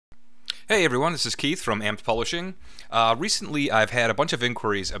Hey everyone, this is Keith from Amped Publishing. Recently I've had a bunch of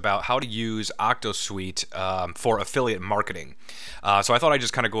inquiries about how to use Octosuite for affiliate marketing. So I thought I'd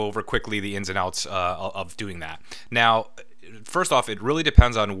just kind of go over quickly the ins and outs of doing that. Now, first off, it really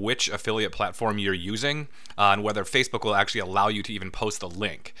depends on which affiliate platform you're using and whether Facebook will actually allow you to even post a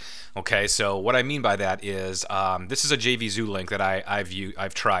link. Okay, so what I mean by that is this is a JVZoo link that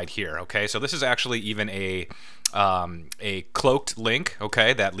I've tried here. Okay, so this is actually even a cloaked link,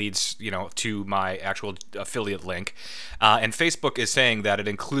 okay, that leads to my actual affiliate link, and Facebook is saying that it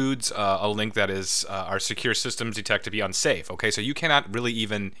includes a link that is our secure systems detect to be unsafe. Okay, so you cannot really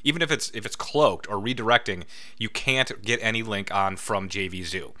even if it's cloaked or redirecting, you can't get any link on from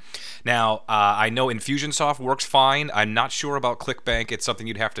JVZoo. Now I know Infusionsoft works fine. I'm not sure about ClickBank. It's something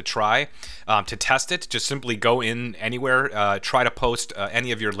you'd have to try to test it. Just simply go in anywhere, try to post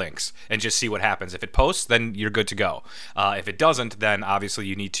any of your links and just see what happens. If it posts, then you're good to go. If it doesn't, then obviously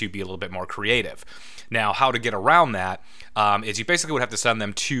you need to be a little bit more creative. Now, how to get around that is you basically would have to send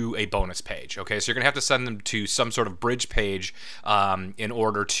them to a bonus page. Okay, so you're gonna have to send them to some sort of bridge page in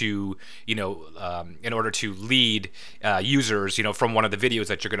order to lead users from one of the videos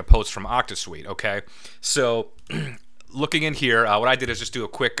that you're gonna post from Octosuite. Okay, so looking in here, what I did is just do a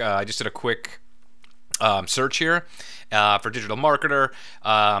quick search here for digital marketer,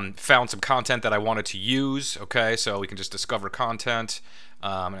 found some content that I wanted to use. Okay, so we can just discover content.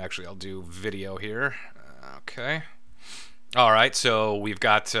 And actually I'll do video here. Okay. All right, so we've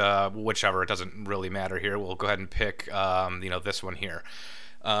got whichever, it doesn't really matter here. We'll go ahead and pick this one here.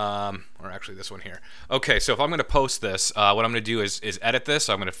 Or actually this one here. Okay, so if I'm going to post this, what I'm going to do is edit this.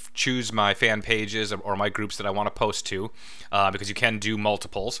 So I'm going to choose my fan pages or my groups that I want to post to, because you can do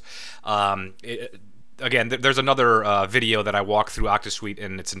multiples. Again, there's another video that I walk through Octosuite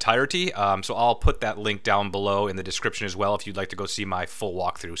in its entirety, so I'll put that link down below in the description as well if you'd like to go see my full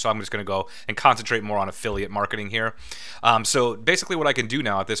walkthrough. So I'm just going to go and concentrate more on affiliate marketing here. So basically what I can do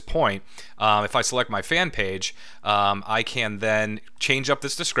now at this point, if I select my fan page, I can then change up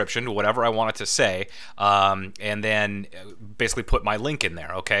this description to whatever I want it to say, and then basically put my link in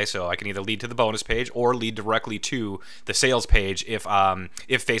there. Okay, so I can either lead to the bonus page or lead directly to the sales page if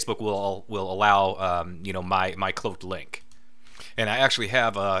Facebook will allow my cloaked link. And I actually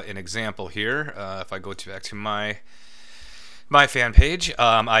have an example here. If I go back to my fan page,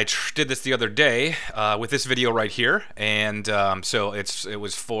 I did this the other day with this video right here, and so it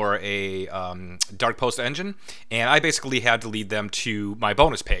was for a dark post engine, and I basically had to lead them to my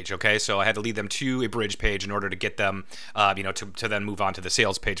bonus page. Okay, so I had to lead them to a bridge page in order to get them, to then move on to the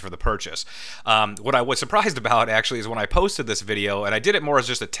sales page for the purchase. What I was surprised about actually is when I posted this video, and I did it more as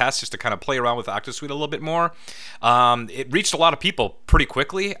just a test, just to kind of play around with Octosuite a little bit more. It reached a lot of people pretty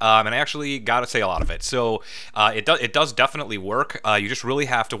quickly, and I actually got to say a lot of it. So it does definitely work. You just really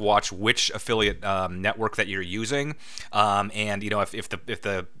have to watch which affiliate network that you're using, and if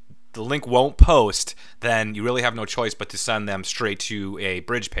the link won't post, then you really have no choice but to send them straight to a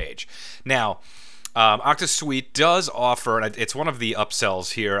bridge page. Now, Octosuite does offer, and it's one of the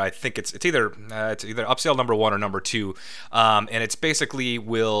upsells here. I think it's either upsell number 1 or number 2, and it's basically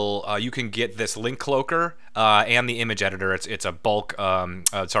you can get this link cloaker and the image editor. It's a bulk,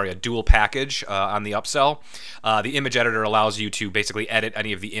 a dual package on the upsell. The image editor allows you to basically edit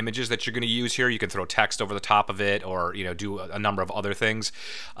any of the images that you're going to use here. You can throw text over the top of it, or do a number of other things.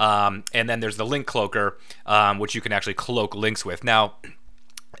 And then there's the link cloaker, which you can actually cloak links with. Now,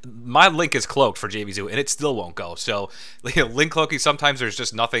 my link is cloaked for JVZoo, and it still won't go. So, link cloaking, sometimes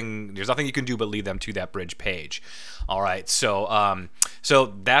there's nothing you can do but lead them to that bridge page. All right, so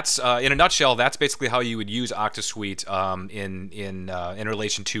so that's in a nutshell, that's basically how you would use Octosuite in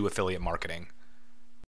relation to affiliate marketing.